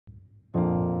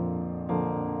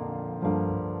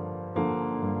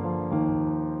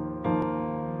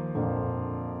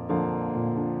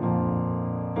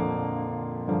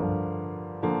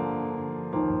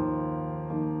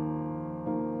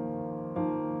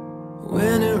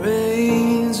When it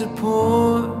rains, it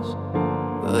pours,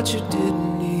 but you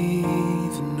didn't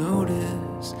even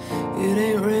notice. It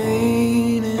ain't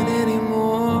raining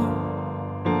anymore.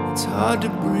 It's hard to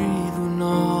breathe when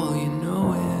all you know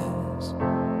is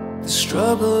the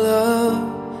struggle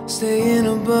of staying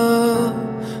above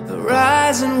the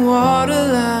rising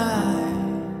waterline.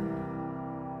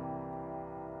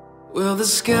 Well,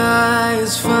 the sky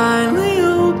is finally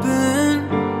open,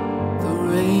 the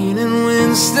rain and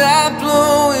wind stop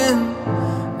blowing,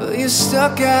 but you're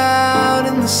stuck out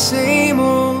in the same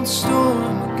old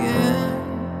storm again.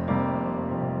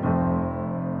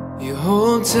 You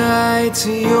hold tight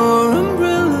to your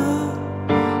umbrella,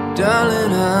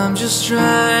 darling, I'm just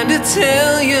trying to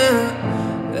tell you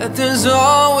that there's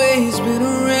always been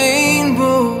a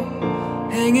rainbow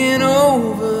hanging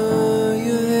over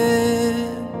your head.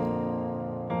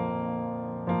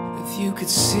 If you could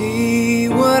see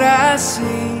what I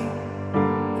see,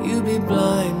 you'd be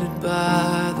blinded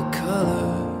by the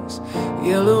colors,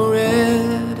 yellow,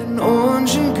 red, and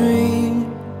orange and green,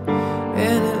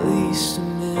 and at least a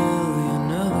million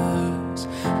others.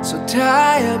 So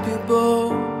tie up your bow,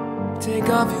 take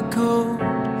off your coat,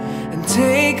 and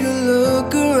take a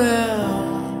look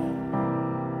around,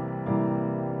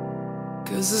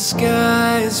 'cause the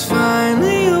sky is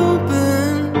finally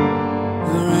open,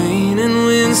 the rain and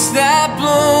wind stop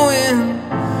blowing,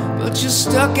 but you're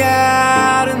stuck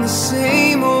out in the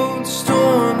same old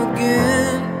storm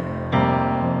again.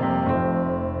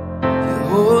 You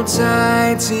hold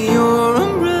tight to your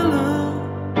umbrella,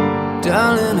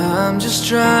 darling, I'm just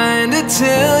trying to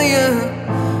tell you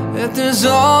that there's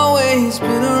always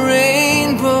been a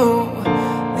rainbow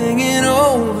hanging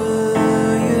over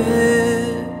your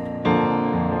head.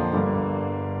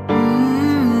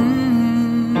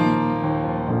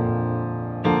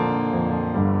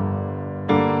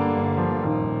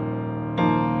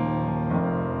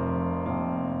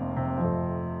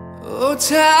 Oh,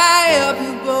 tie up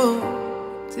your boat,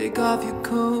 take off your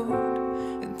coat,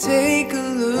 and take a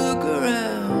look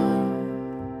around.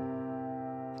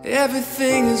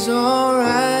 Everything is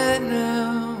alright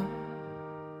now,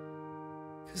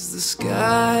 'cause the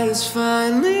sky is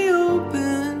finally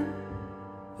open,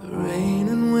 the rain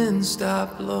and wind stop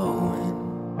blowing,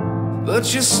 but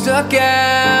you're stuck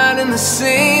out in the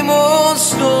same old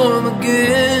storm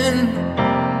again.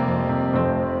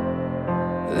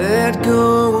 Let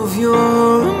go of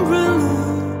your umbrella,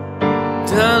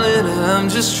 darling, I'm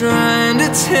just trying to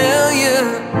tell you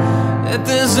that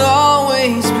there's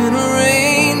always been a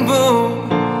rainbow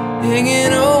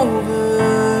hanging over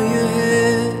your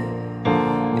head.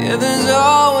 Yeah, there's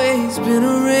always been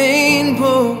a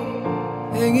rainbow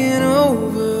hanging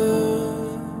over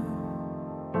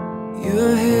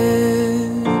your head.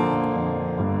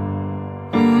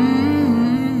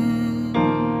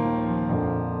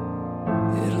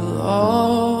 It'll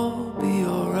all be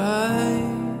alright.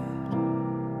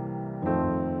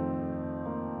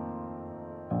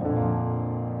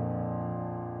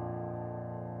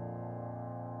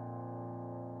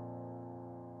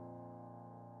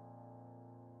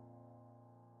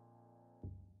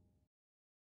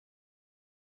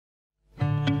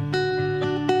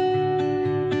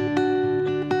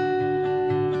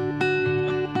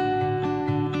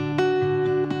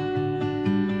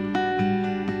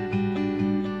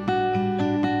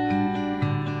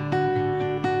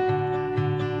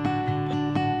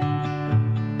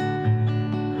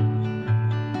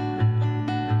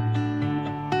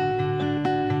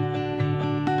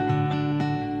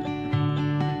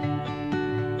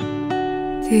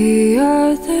 The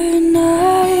other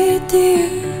night, dear,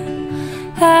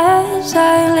 as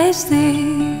I lay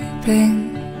sleeping,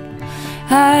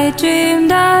 I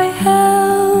dreamed I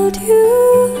held you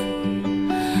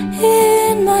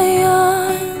in my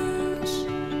arms.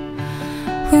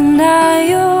 When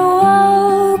I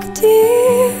awoke,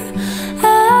 dear,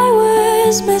 I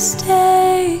was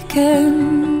mistaken.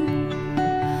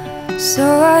 So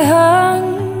I hung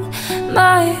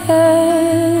my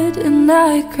head and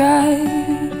I cried.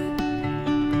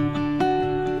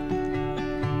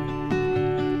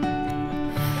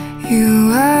 You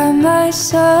are my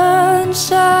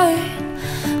sunshine,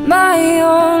 my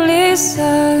only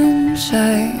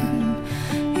sunshine.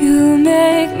 You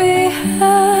make me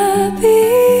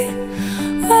happy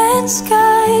when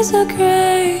skies are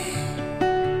gray.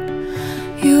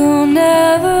 You'll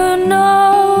never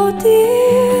know,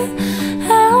 dear,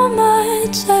 how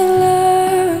much I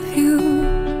love you.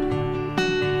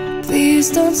 Please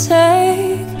don't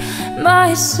take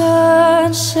my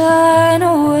sunshine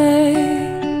away.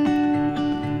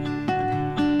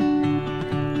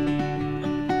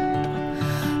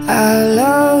 I'll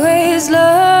always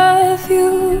love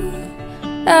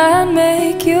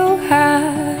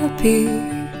happy,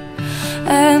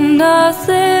 and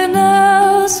nothing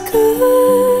else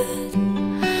could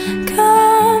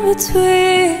come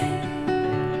between.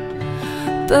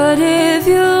 But if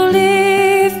you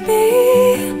leave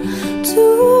me to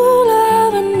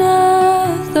love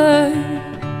another,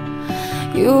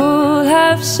 you'll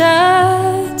have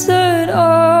shattered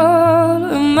all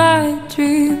of my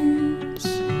dreams.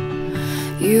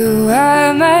 You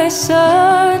are my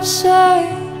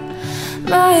sunshine,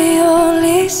 my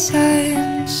only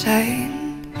sunshine.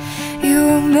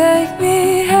 You make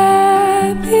me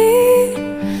happy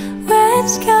when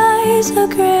skies are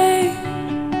gray.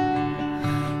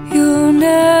 You'll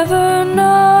never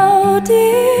know,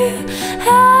 dear,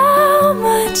 how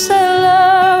much I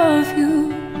love you.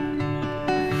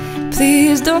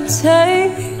 Please don't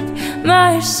take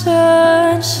my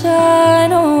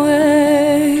sunshine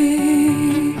away.